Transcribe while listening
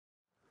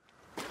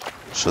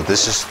So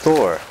this is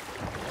Thor.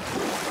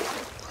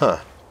 Huh.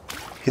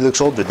 He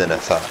looks older than I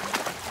thought.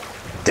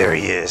 There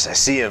he is. I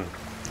see him.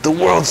 The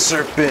World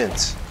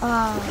Serpent.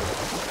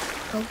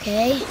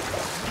 Okay.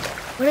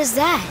 What is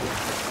that?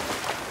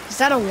 Is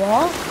that a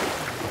wall?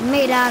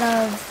 Made out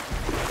of...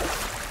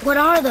 What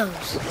are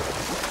those?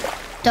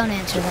 Don't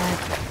answer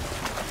that.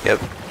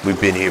 Yep, we've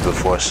been here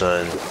before,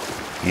 son.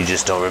 You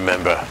just don't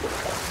remember.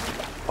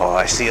 Oh,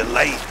 I see a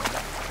light.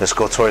 Let's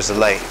go towards the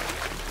light.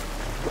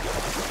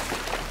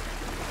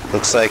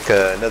 Looks like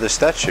another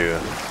statue.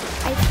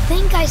 I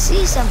think I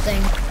see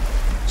something.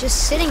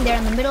 Just sitting there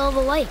in the middle of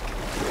the lake.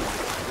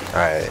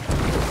 Alright.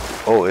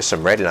 Oh, there's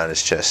some writing on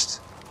his chest.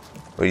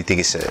 What do you think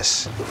it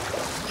says?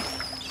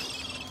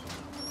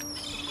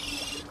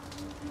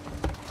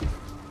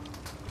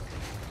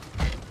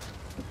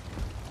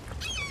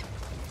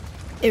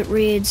 It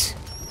reads,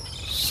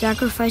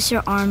 sacrifice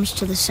your arms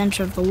to the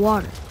center of the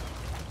water.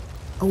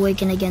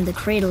 Awaken again the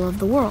cradle of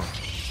the world.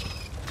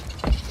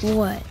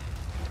 What?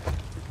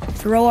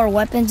 Throw our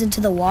weapons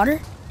into the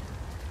water?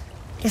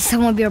 Guess that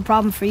won't be a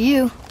problem for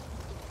you.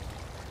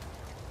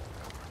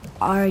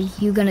 Are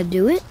you gonna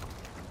do it?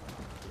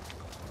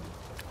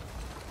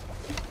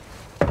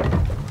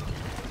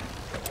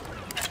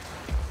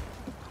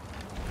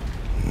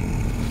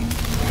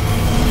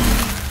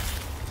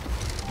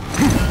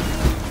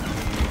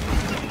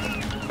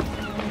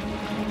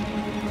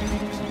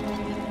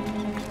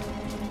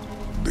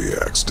 The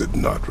axe did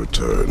not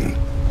return.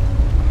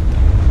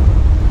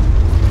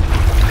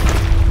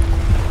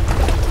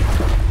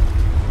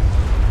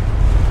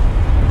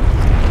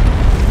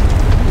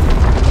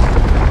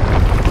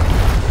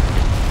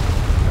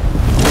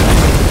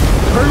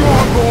 Hang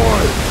on,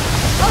 boy!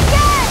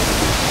 Okay!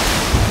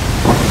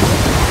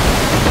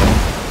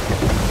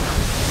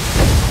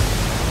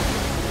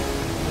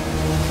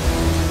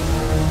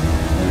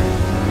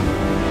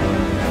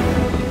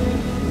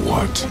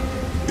 What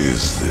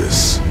is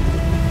this?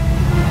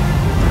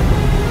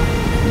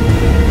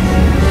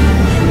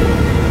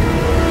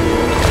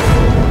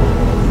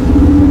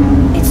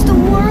 It's the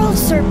World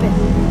Serpent!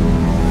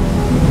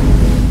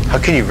 How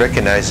can you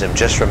recognize him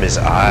just from his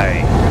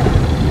eye?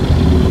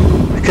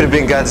 It could have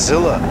been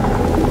Godzilla.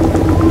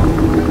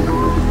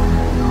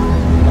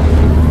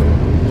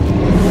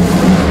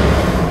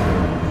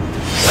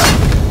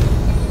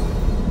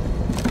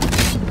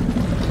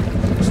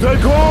 Stay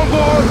calm,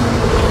 boy!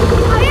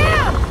 I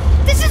am!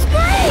 This is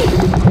great!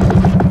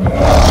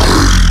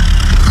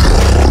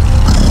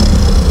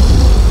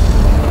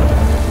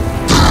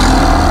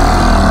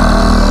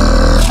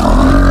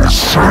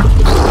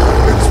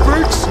 It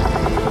speaks?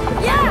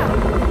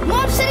 Yeah!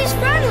 Mom said he's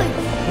friendly!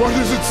 What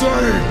is it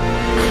saying?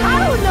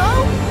 I don't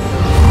know!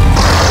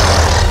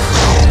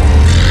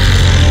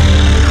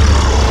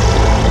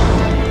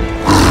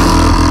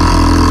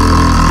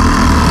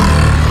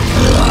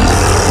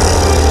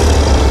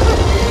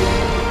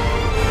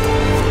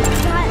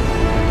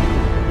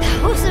 That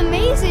was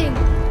amazing!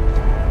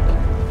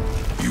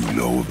 You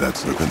know that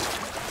serpent?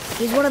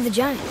 He's one of the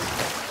giants.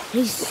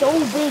 He's so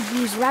big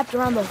he's wrapped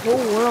around the whole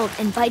world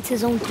and bites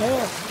his own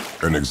tail.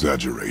 An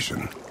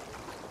exaggeration.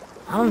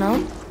 I don't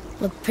know.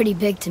 Looked pretty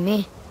big to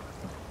me.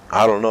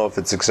 I don't know if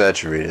it's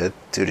exaggerated. That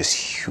dude is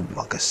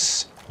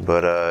humongous.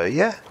 But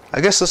yeah,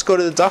 I guess let's go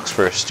to the docks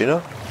first, you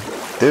know?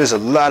 There's a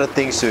lot of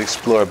things to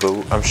explore,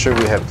 but I'm sure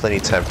we have plenty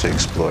of time to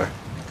explore.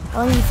 How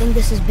long do you think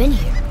this has been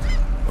here?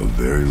 A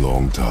very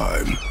long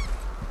time.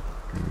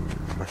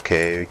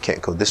 Okay, we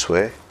can't go this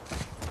way.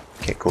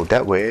 Can't go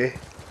that way.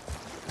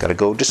 Gotta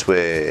go this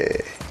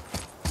way.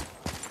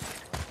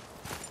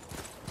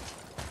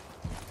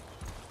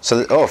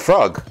 So, oh, a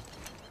frog.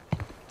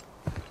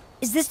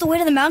 Is this the way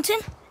to the mountain?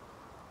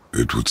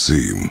 It would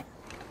seem.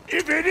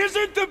 If it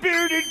isn't the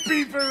bearded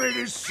beaver, it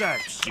is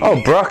sexy.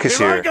 Oh, Brock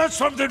is I here. got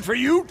something for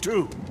you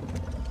too.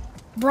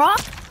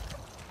 Brock?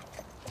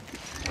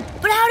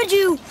 But how did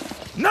you...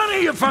 None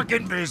of your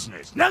fucking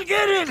business. Now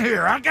get in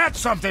here. I got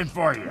something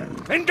for you.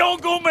 And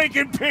don't go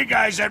making pig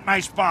eyes at my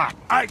spot.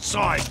 I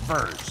saw it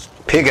first.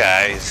 Pig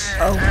eyes.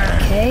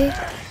 Okay.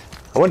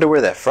 I wonder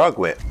where that frog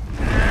went.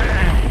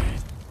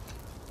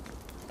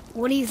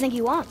 What do you think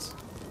he wants?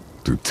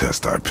 To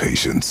test our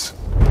patience.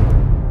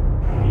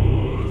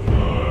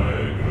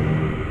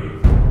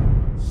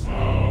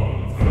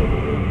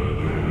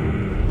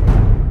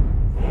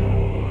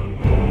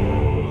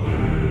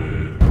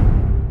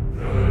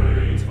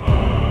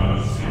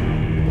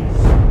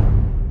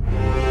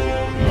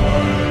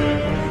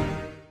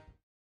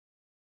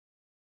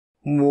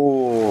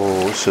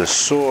 Whoa, it's a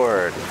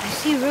sword. I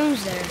see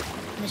runes there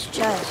in his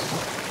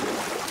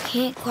chest.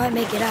 Can't quite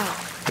make it out.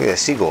 Look at that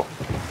seagull.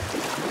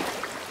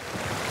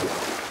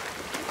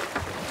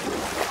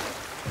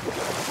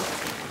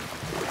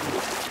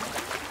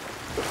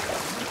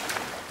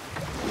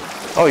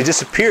 Oh, he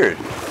disappeared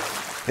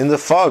in the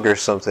fog or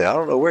something. I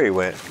don't know where he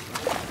went.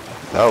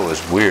 That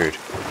was weird.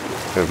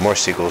 There were more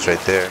seagulls right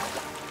there.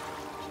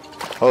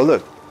 Oh,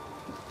 look.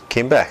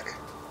 Came back.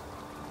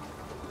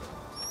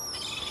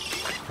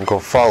 I'm gonna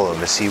follow him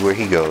and see where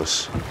he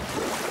goes.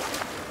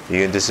 You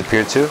gonna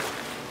disappear too?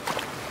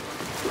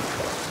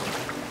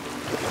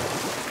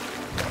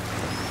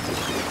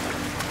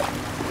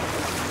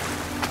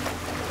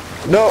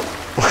 No!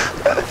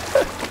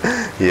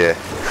 Yeah.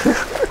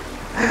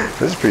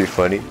 This is pretty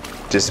funny.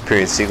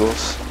 Disappearing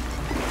seagulls.